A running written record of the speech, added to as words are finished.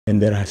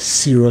And there are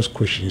serious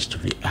questions to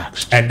be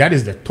asked. And that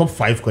is the top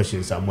 5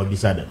 questions I'm going to be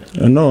saying.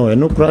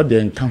 No crowd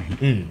they come.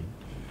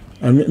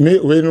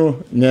 We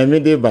know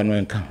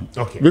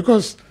okay.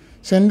 Because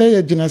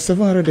Sendaya Jina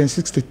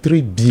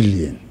 763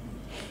 billion.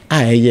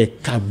 Aye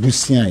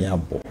kabusia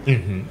yabo.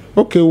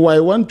 Okay, why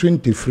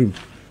 123?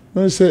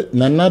 No say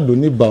Nana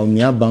Doni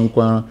Baumia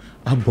Bankwa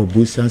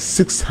Abobusia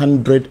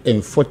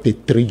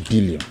 643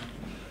 billion.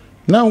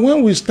 Now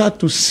when we start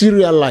to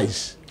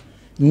serialize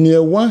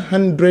near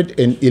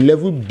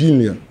 111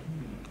 billion,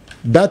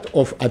 that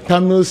of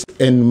Atamils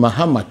and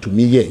Mahama to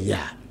me,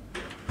 yeah.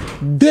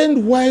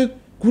 Then why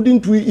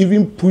couldn't we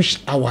even push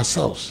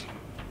ourselves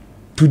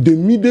to the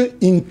middle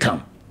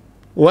income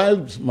while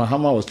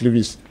Mahama was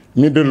living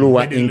middle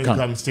lower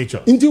income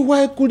stature? Indeed,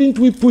 why couldn't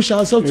we push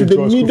ourselves to the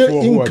middle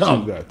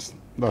income?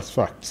 That's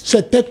fact.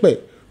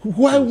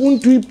 Why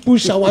won't we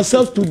push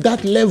ourselves to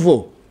that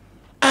level?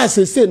 As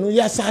I say, no,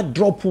 yes, I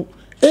drop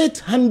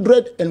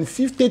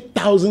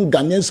 850,000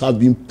 Ghanaians have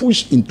been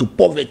pushed into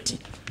poverty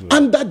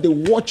under the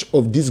watch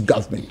of this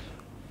government.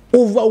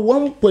 Over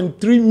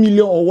 1.3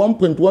 million or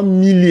 1.1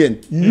 million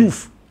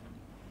youth.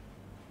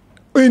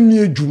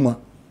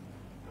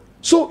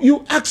 So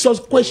you ask us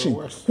question,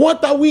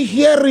 what are we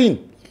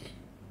hearing?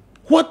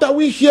 What are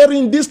we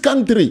hearing in this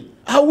country?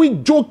 Are we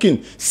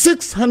joking?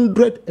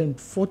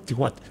 640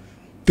 what?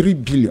 3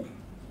 billion.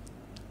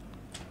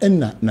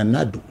 And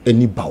nanado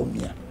any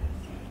baumia.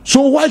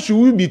 So why should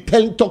we be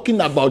talking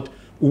about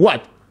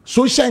what?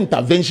 Social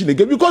intervention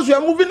again? Because we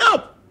are moving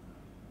up.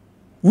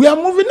 We are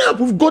moving up.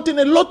 We've gotten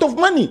a lot of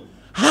money.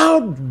 How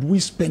do we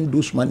spend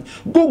those money?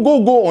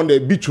 Go on the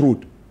beach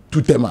road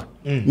to Tema.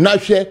 Now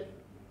share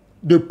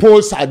the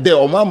posts are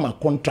there. Mama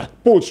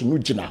contract posts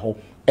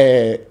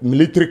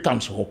military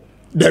camps.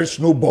 There is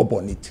no bob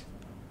on it.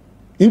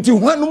 Into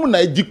one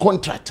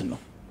contract no.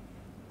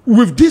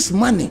 With this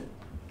money,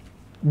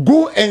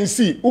 go and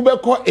see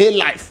Ubeko A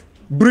Life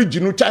bridge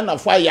no China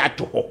fire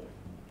to ho.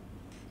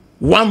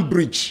 One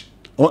bridge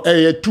or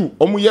two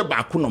omuye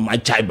baku no my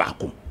chai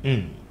baku.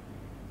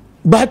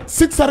 But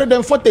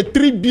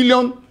 643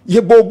 billion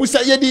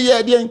yebobusa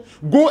yedi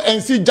go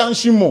and see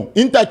Janshimo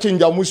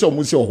interchange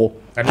amuso ho.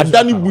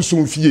 Adani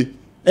busumfie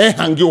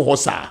hangi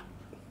hosa.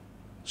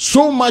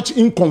 So much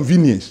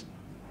inconvenience.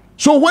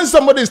 So when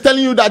somebody is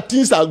telling you that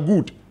things are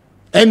good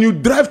and you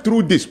drive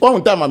through this,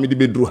 one time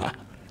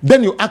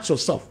then you ask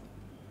yourself,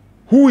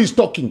 who is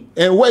talking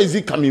and where is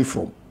it coming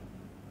from?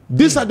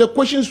 These are the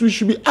questions we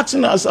should be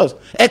asking ourselves.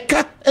 A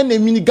cat and a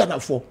mini Ghana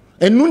for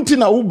a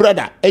nuntina u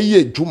brother a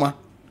ye juma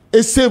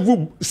a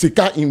save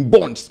sika in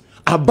bonds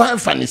a buy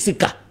fani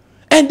sika,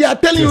 and they are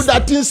telling you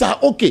that things are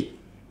okay.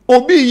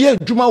 Obi ye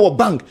juma wa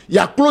bank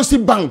ya close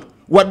bank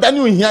wa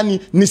daniel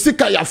hiani ni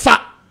sika ya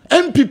fa.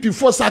 MPP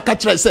for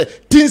Sakatra say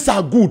things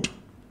are good.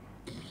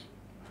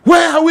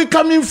 Where are we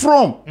coming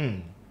from?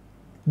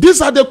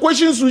 These are the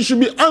questions we should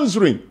be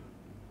answering.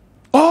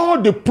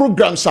 All the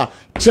programs are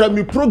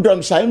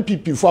programs are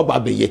MPP for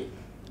Babeye.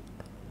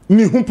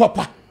 Ni hum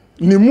papa,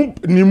 ni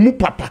mu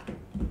papa.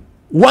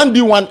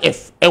 1D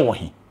 1F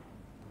ewahi.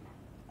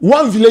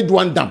 1 village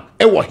 1 dam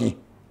ewahi.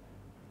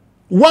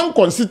 1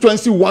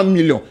 constituency 1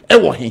 million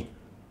ewahi.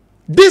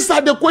 These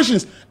are the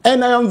questions,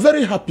 and I am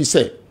very happy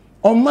say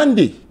on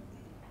Monday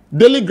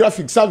Daily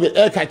Graphic survey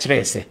air catch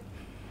say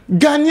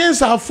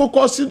Ghanaians are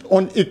focusing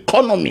on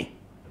economy.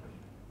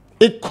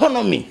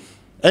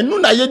 And no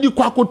na yedi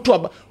kwako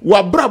tuaba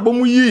wa brabo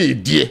mu ye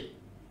die.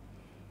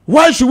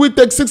 Why should we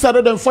take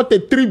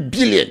 643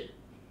 billion?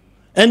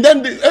 And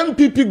then the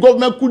MPP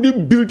government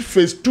couldn't build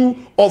phase 2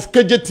 of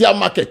KJTR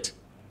market.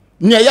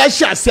 Nya ya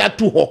sha sia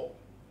tu ho.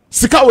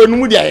 Sika we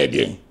mu dia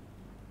yeden.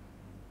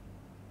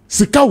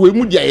 Sika we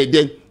mu dia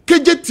yeden.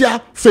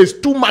 KJTR phase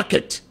 2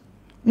 market.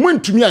 Mu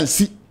ntumi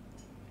ansi.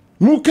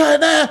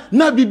 Mukana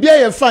na bibia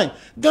ye fine.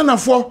 Ghana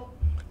for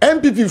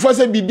MPP for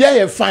say bibia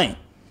ye fine.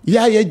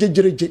 Ya ye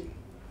jejereje.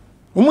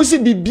 Umusi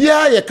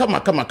bibia ye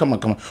kama.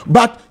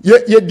 But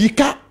ye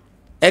dika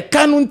e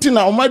kanu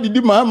ntina o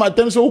madidi mahama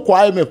tem so ko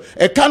IMF.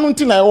 E kanu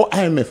ntina ye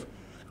IMF.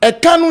 E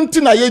kanu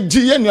ntina ye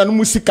ji ye nuanu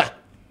musika.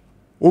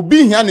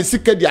 Obi hia ne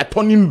sika di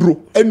atoni ndro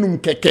enum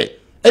keke.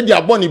 E di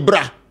aboni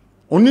bra.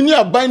 Onini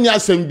aban ni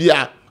asem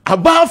bia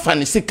aban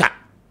afani sika.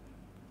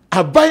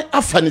 Aban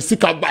afani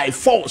sika by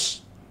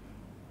force.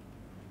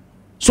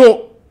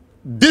 So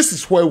this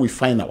is where we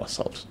find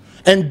ourselves.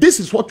 And this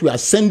is what we are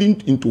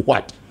sending into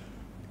what?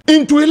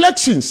 Into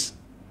elections.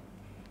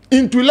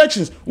 Into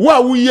elections.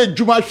 Where we ye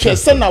juma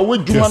sena we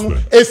juma no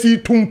esi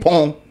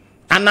tumpon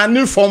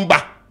anani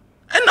fomba.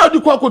 And now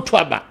the kwako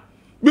twaba.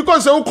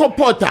 Because the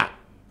porter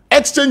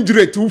exchange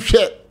rate u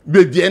share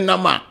be die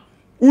nama.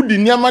 U di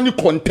niama ni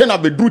container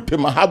be drute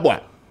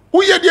mahabwa.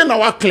 U ye die na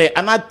wa clear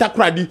ana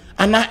takradi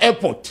ana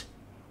airport.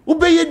 U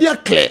be ye die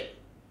clear.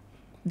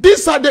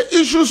 These are the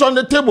issues on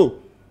the table.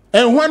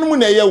 And when we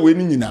na we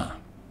ni nyina.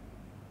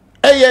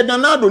 Eye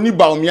nanado ni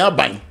baumia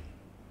ban.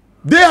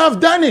 They have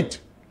done it.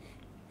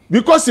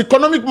 Because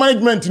economic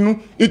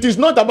management, it is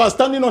not about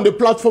standing on the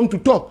platform to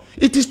talk.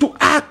 It is to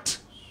act.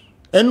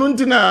 And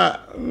nuntina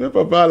me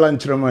papa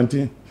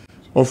lanchramanti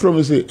or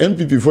from say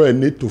MPP for a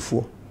need to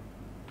 4.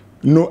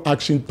 No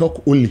action,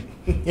 talk only.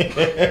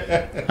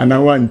 And I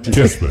want to.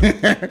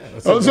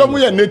 Kessben. Also,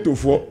 we are NATO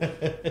for.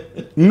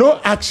 No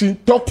action,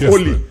 talk Kessben.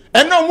 only.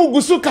 And now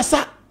Mugusu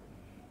Kasa.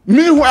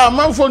 Meanwhile,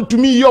 man phone to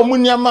me, your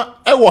munyama,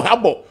 ewo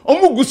habo.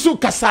 Omugusu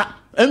Kasa.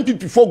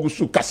 MPP for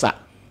Gusu Kasa.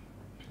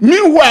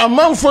 Meanwhile,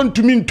 man phone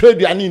to me in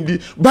trade and indi.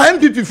 But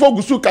MPP for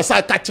Gusu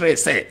Kasa kachre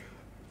say.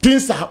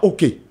 Things are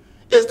okay.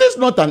 Is this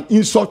not an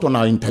insult on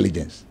our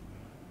intelligence?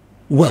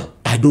 Well,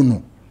 I don't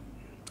know.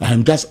 I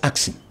am just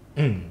asking.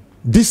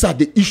 These are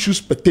the issues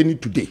pertaining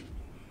today.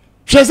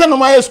 She said, no,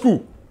 my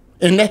school.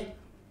 There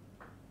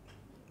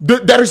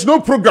is no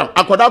program.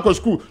 Akodako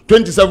school,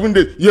 27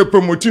 days, you're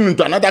promoting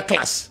into another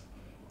class.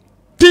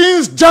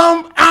 Things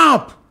jump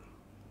up.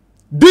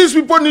 These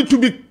people need to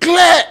be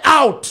clear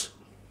out.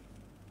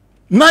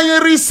 Now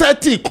you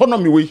reset the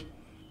economy way.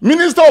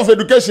 Minister of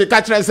Education,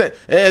 Kachra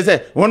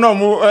say, one of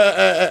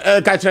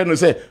Kachra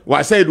say,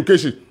 what say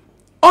education?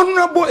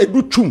 Honorable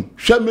Educhum,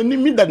 Shamani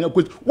Midan,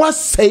 what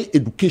say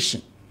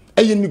education?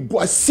 And you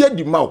go see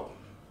the mouth.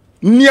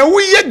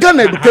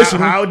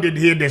 How did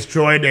he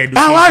destroy the education?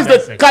 How is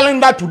the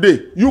calendar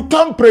today? You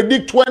can't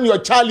predict when your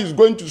child is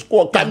going to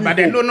school. But I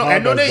don't know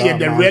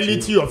the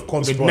reality of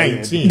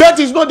COVID-19. That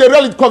is not the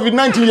reality of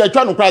COVID-19 you're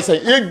trying to cry.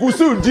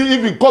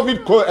 Even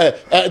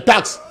COVID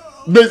tax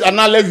based and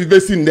levy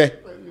based in there.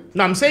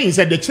 No, I'm saying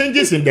that the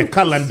changes in the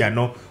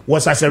calendar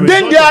was as a result.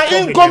 Then they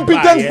are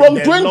incompetent from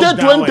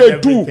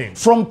 2022.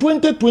 From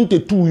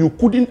 2022, you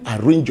couldn't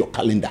arrange your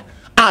calendar.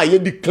 You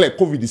declare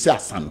COVID is a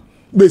son.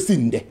 Based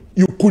in there.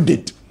 You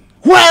couldn't.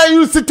 Why are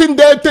you sitting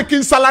there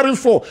taking salary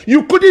for?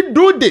 You couldn't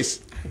do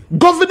this.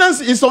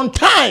 Governance is on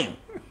time.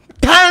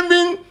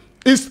 Timing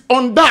is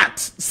on that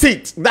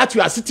seat that you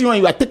are sitting on.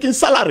 You are taking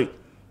salary.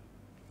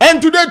 And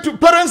today,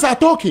 parents are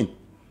talking.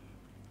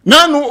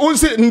 Now, no,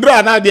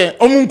 Ndra na there.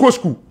 Omunko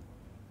school.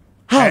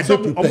 How is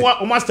it prepared?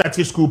 Almost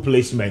started school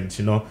placement,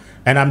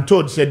 and I'm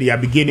told said they are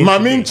beginning.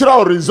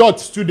 Mamintra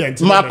results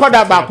students.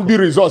 Makoda ba could be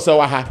results.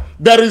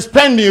 There is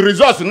pending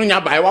results.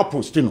 Nunya by what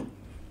post,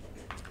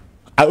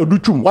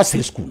 Oduchum, what's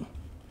his school?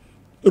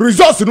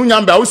 Results in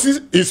Unyamba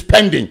is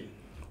pending.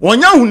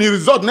 When you need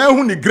result, now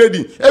you need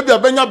grading. Every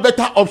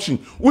better option.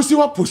 We see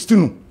what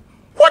postinu.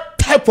 What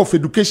type of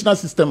educational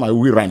system are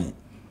we running?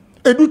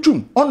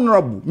 Educhum,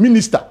 honorable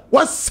minister,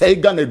 what's say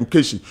Ghana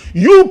education?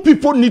 You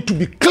people need to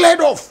be cleared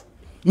off.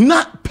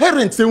 Not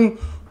parents.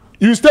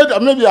 You stayed,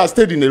 maybe I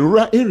stayed in a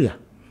rural area,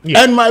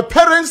 and my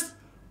parents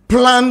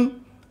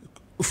plan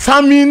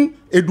farming.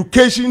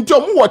 Education,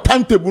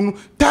 timetable,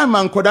 time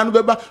and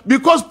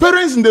because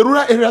parents in the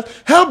rural areas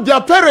help their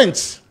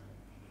parents.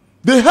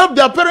 They help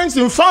their parents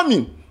in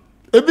farming.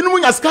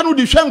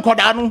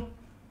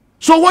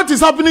 So what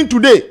is happening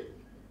today?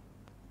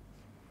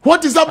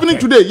 What is happening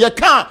today?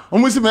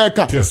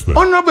 Yes,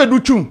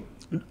 Honorable,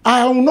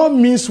 I will not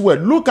mince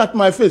word. Look at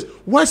my face.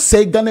 What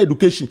say Ghana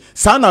education?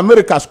 San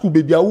America school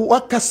baby.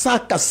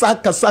 Kasa.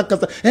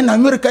 And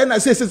America and I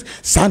say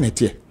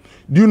sanity.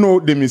 Do you know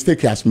the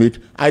mistake he has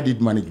made? I did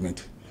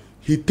management.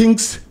 He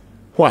thinks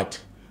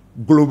what?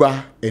 Global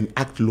and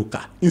act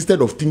local.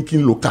 Instead of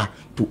thinking local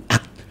to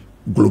act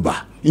global.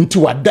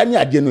 Into what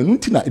Daniel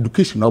Adiano,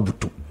 education.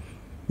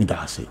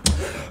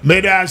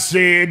 May I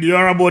say, the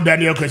Honorable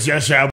Daniel Kessiasha.